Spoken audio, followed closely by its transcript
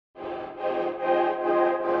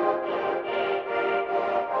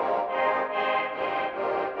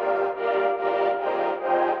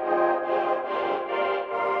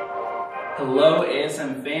Hello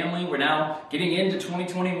ASM family, we're now getting into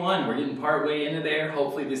 2021. We're getting part way into there.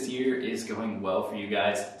 Hopefully this year is going well for you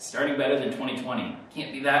guys. Starting better than 2020.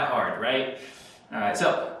 Can't be that hard, right? All right,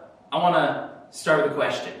 so I want to start with a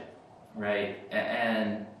question, right?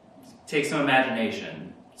 And take some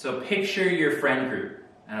imagination. So picture your friend group.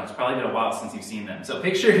 I know it's probably been a while since you've seen them. So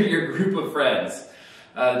picture your group of friends,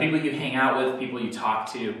 the people you hang out with, people you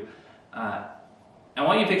talk to. I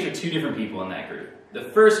want you to picture two different people in that group. The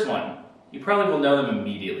first one, you probably will know them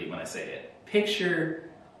immediately when I say it.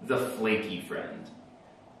 Picture the flaky friend,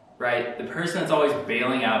 right? The person that's always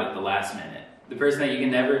bailing out at the last minute. The person that you can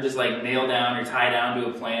never just like nail down or tie down to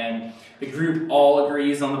a plan. The group all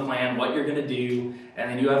agrees on the plan, what you're gonna do, and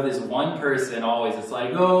then you have this one person always that's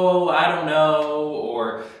like, oh, I don't know,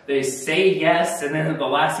 or they say yes, and then at the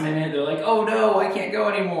last minute they're like, oh no, I can't go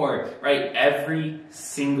anymore, right? Every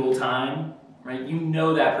single time, right? You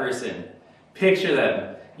know that person. Picture them.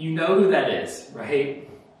 You know who that is, right?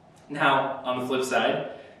 Now, on the flip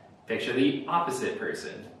side, picture the opposite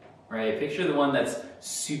person, right? Picture the one that's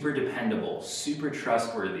super dependable, super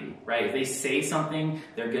trustworthy, right? If they say something,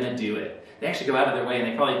 they're gonna do it. They actually go out of their way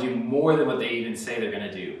and they probably do more than what they even say they're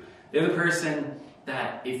gonna do. They're the person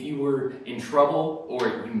that if you were in trouble or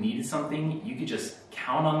you needed something, you could just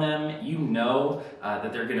count on them. You know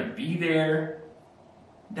that they're gonna be there.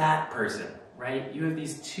 That person, right? You have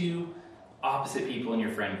these two opposite people in your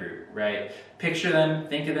friend group, right? Picture them,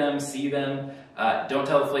 think of them, see them. Don't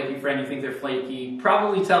tell the flaky friend you think they're flaky.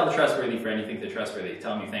 Probably tell the trustworthy friend you think they're trustworthy.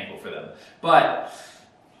 Tell them you're thankful for them. But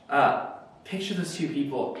picture those two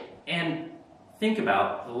people and think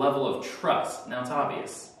about the level of trust. Now it's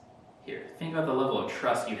obvious here. Think about the level of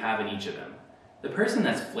trust you have in each of them. The person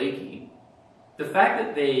that's flaky, the fact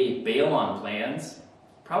that they bail on plans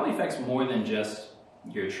probably affects more than just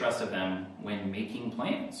your trust of them when making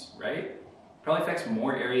plans, right? Probably affects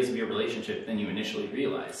more areas of your relationship than you initially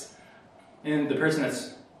realize. And the person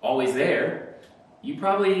that's always there, you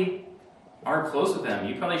probably are close with them.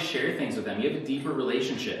 You probably share things with them. You have a deeper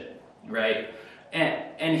relationship, right?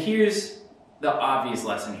 And here's the obvious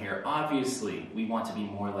lesson here. Obviously, we want to be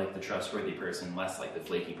more like the trustworthy person, less like the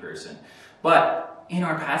flaky person. But in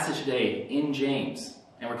our passage today, in James,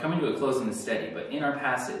 and we're coming to a close in the study, but in our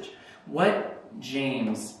passage, what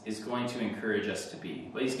James is going to encourage us to be,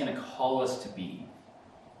 what he's going to call us to be,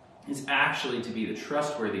 is actually to be the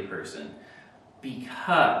trustworthy person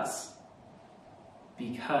because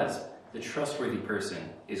the trustworthy person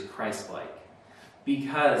is Christ-like.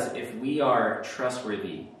 Because if we are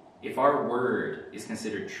trustworthy, if our word is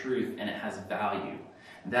considered truth and it has value,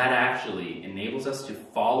 that actually enables us to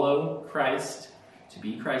follow Christ, to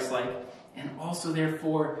be Christ-like, and also,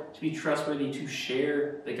 therefore, to be trustworthy to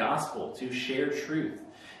share the gospel, to share truth.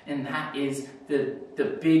 And that is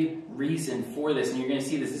the big reason for this. And you're going to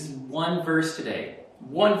see this. This is one verse today.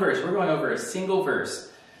 One verse. We're going over a single verse.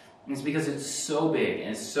 And it's because it's so big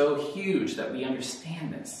and it's so huge that we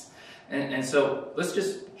understand this. And so let's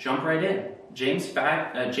just jump right in. James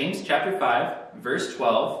chapter 5, verse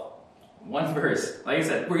 12. One verse. Like I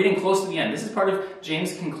said, we're getting close to the end. This is part of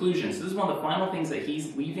James' conclusion. So this is one of the final things that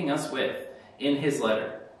he's leaving us with in his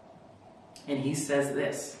letter. And he says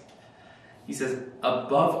this. He says,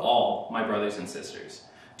 above all, my brothers and sisters,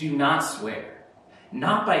 do not swear,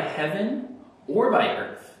 not by heaven or by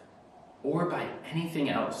earth or by anything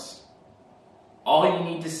else. All you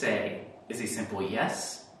need to say is a simple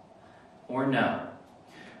yes or no.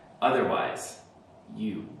 Otherwise,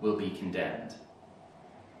 you will be condemned.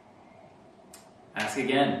 Ask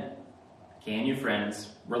again, can your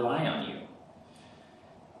friends rely on you?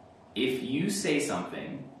 If you say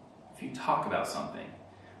something, if you talk about something,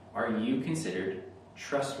 are you considered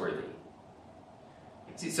trustworthy?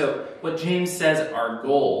 See, so what James says our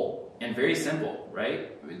goal, and very simple,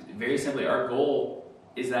 right? Very simply, our goal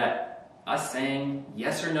is that us saying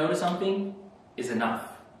yes or no to something is enough,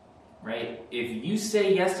 right? If you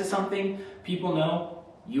say yes to something, people know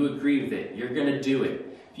you agree with it. You're going to do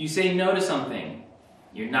it. If you say no to something,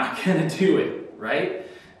 you're not going to do it, right?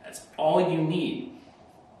 That's all you need.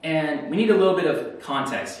 And we need a little bit of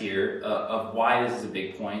context here of why this is a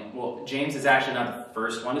big point. Well, James is actually not the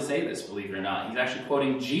first one to say this, believe it or not. He's actually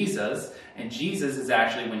quoting Jesus, and Jesus is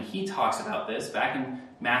actually, when he talks about this, back in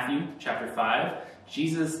Matthew chapter 5,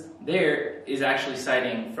 Jesus there is actually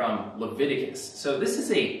citing from Leviticus. So this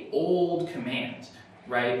is an old command,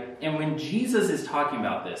 right? And when Jesus is talking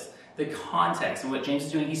about this, the context and what James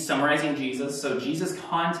is doing, he's summarizing Jesus. So Jesus'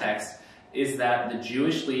 context is that the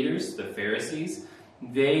Jewish leaders, the Pharisees,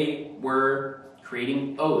 they were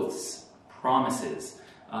creating oaths, promises,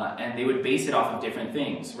 and they would base it off of different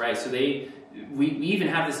things, right? So they we even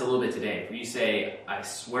have this a little bit today, where you say, I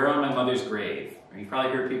swear on my mother's grave. Or you've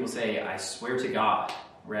probably heard people say, I swear to God,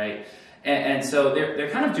 right? And so they're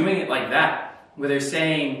kind of doing it like that, where they're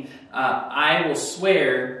saying, I will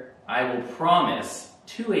swear, I will promise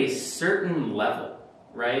to a certain level,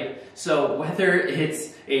 right? So whether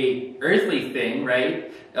it's a earthly thing,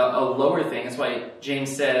 right, a lower thing, that's why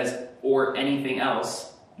James says, or anything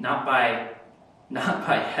else, not by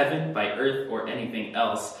heaven, by earth, or anything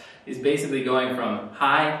else, is basically going from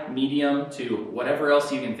high, medium, to whatever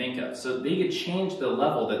else you can think of. So they could change the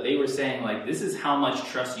level that they were saying, like, this is how much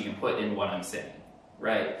trust you can put in what I'm saying,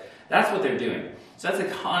 right? That's what they're doing. So that's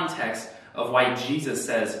the context of why Jesus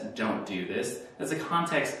says, don't do this. That's the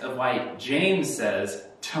context of why James says,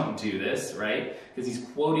 don't do this, right? Because he's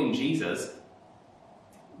quoting Jesus.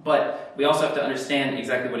 But we also have to understand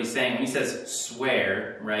exactly what he's saying. When he says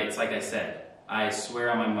swear, right, it's like I said, I swear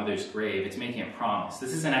on my mother's grave. It's making a promise.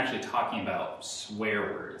 This isn't actually talking about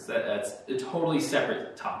swear words. That's a totally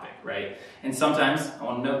separate topic, right? And sometimes, I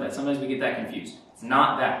want to note that, sometimes we get that confused. It's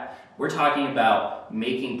not that. We're talking about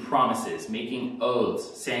making promises, making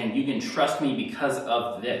oaths, saying you can trust me because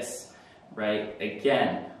of this, right?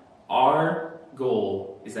 Again, our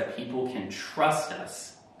goal is that people can trust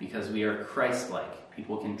us because we are Christ-like.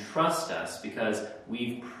 People can trust us because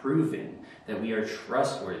we've proven that we are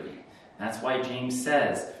trustworthy. That's why James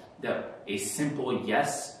says that a simple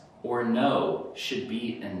yes or no should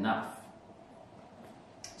be enough.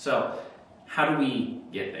 So, how do we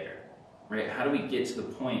get there? Right? How do we get to the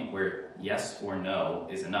point where yes or no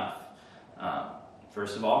is enough?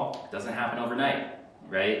 First of all, it doesn't happen overnight,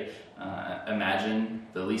 right? Imagine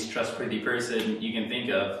the least trustworthy person you can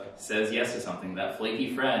think of says yes to something. That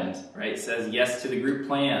flaky friend, right, says yes to the group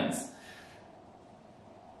plans.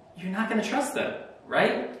 You're not going to trust them,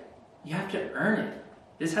 right? You have to earn it.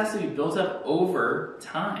 This has to be built up over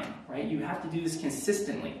time, right? You have to do this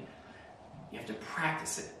consistently. You have to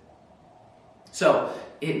practice it. So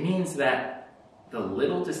it means that the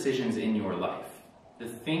little decisions in your life, the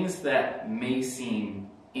things that may seem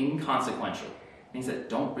inconsequential, things that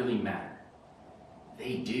don't really matter,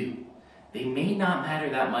 they do. They may not matter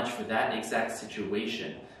that much for that exact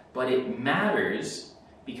situation, but it matters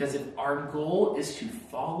because if our goal is to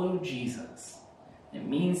follow Jesus, it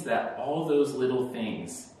means that all those little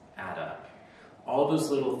things add up. All those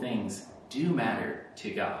little things do matter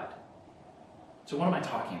to God. So what am I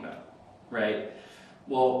talking about, right?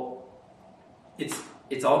 Well,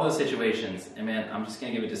 it's all those situations, and man, I'm just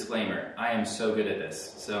going to give a disclaimer. I am so good at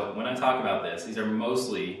this. So when I talk about this, these are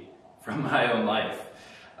mostly from my own life.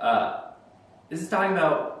 This is talking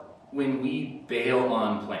about when we bail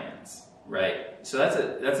on plans, right? So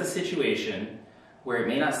that's a situation where it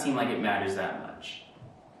may not seem like it matters that much,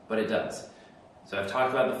 but it does. So I've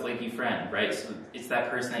talked about the flaky friend, right? So it's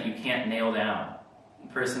that person that you can't nail down.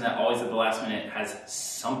 The person that always at the last minute has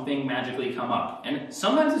something magically come up. And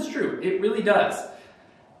sometimes it's true. It really does.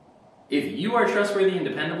 If you are trustworthy and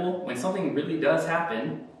dependable, when something really does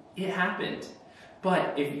happen, it happened.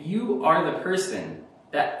 But if you are the person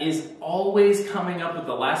that is always coming up with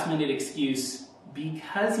the last minute excuse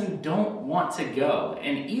because you don't want to go,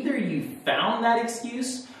 and either you found that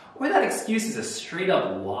excuse or that excuse is a straight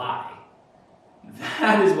up lie,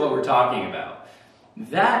 that is what we're talking about.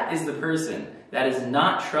 That is the person that is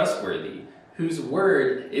not trustworthy, whose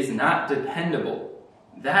word is not dependable.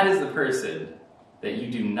 That is the person that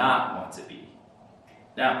you do not want to be.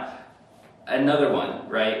 Now, another one,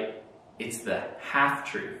 right? It's the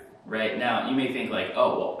half-truth, right? Now, you may think like,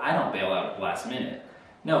 oh, well, I don't bail out at the last minute.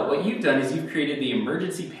 No, what you've done is you've created the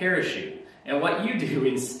emergency parachute. And what you do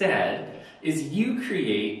instead is you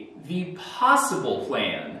create the possible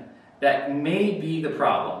plan that may be the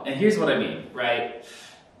problem. And here's what I mean, right?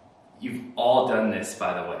 You've all done this,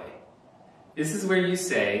 by the way. This is where you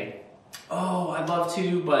say, oh, I'd love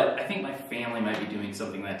to, but I think my family might be doing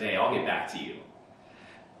something that day. I'll get back to you.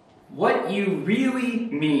 What you really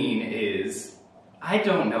mean is, I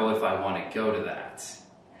don't know if I want to go to that.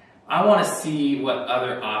 I want to see what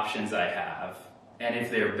other options I have, and if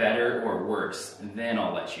they're better or worse, then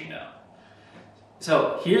I'll let you know.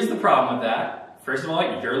 So here's the problem with that. First of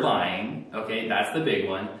all, you're lying. Okay, that's the big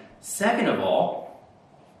one. Second of all,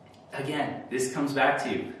 again, this comes back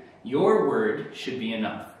to your word should be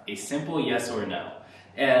enough. A simple yes or no.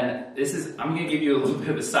 And this is, I'm going to give you a little bit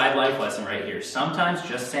of a side life lesson right here. Sometimes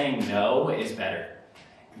just saying no is better.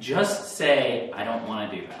 Just say, I don't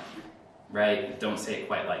want to do that. Right? Don't say it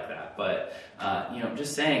quite like that. But,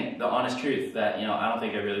 just saying the honest truth that, I don't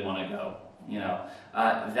think I really want to go.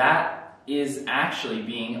 That is actually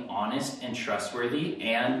being honest and trustworthy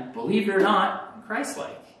and, believe it or not,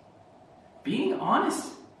 Christ-like. Being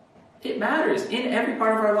honest It matters in every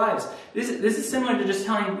part of our lives. This is similar to just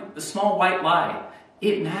telling the small white lie.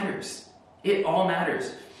 It matters. It all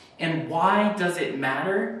matters. And why does it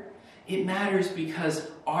matter? It matters because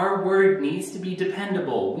our word needs to be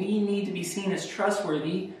dependable. We need to be seen as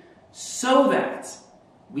trustworthy so that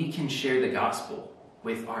we can share the gospel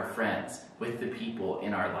with our friends, with the people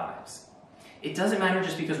in our lives. It doesn't matter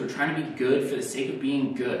just because we're trying to be good for the sake of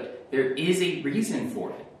being good. There is a reason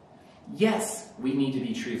for it. Yes, we need to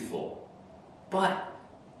be truthful, but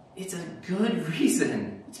it's a good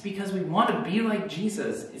reason. It's because we want to be like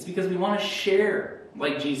Jesus. It's because we want to share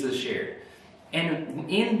like Jesus shared. And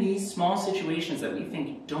in these small situations that we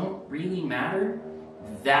think don't really matter,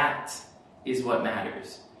 that is what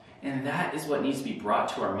matters. And that is what needs to be brought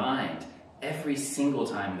to our mind every single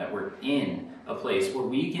time that we're in a place where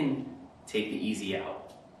we can take the easy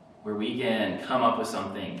out, where we can come up with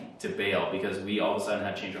something to bail because we all of a sudden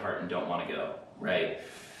have changed our heart and don't want to go, right?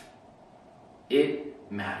 It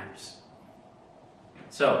matters.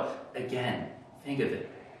 So, again, think of it.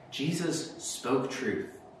 Jesus spoke truth.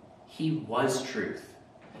 He was truth.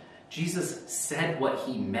 Jesus said what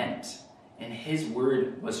he meant, and his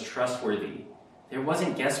word was trustworthy. There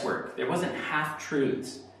wasn't guesswork. There wasn't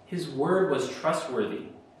half-truths. His word was trustworthy.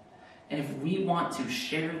 And if we want to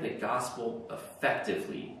share the gospel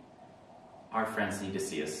effectively, our friends need to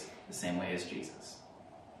see us the same way as Jesus.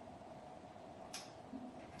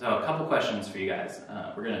 So a couple questions for you guys.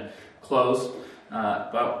 We're going to close,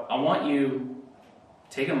 but I want you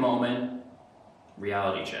to take a moment,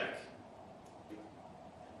 reality check.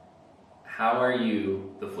 How are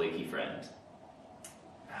you the flaky friend?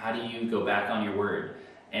 How do you go back on your word?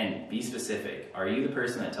 And be specific. Are you the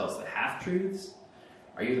person that tells the half-truths?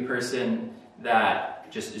 Are you the person that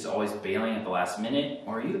just is always bailing at the last minute?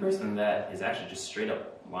 Or are you the person that is actually just straight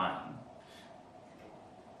up lying?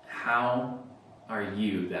 How are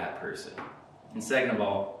you that person? And second of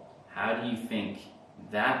all, how do you think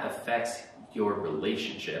that affects your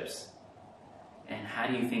relationships? And how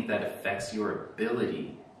do you think that affects your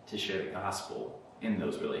ability to share the gospel in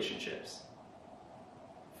those relationships?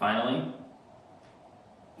 Finally,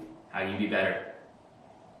 how do you be better?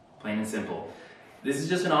 Plain and simple. This is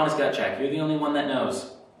just an honest gut check. You're the only one that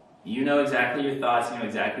knows. You know exactly your thoughts, you know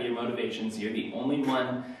exactly your motivations. You're the only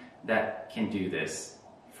one that can do this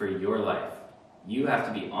for your life. You have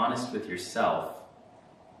to be honest with yourself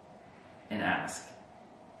and ask,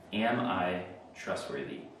 am I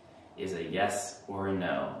trustworthy? Is a yes or a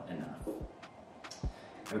no enough?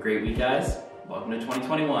 Have a great week, guys. Welcome to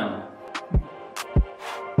 2021.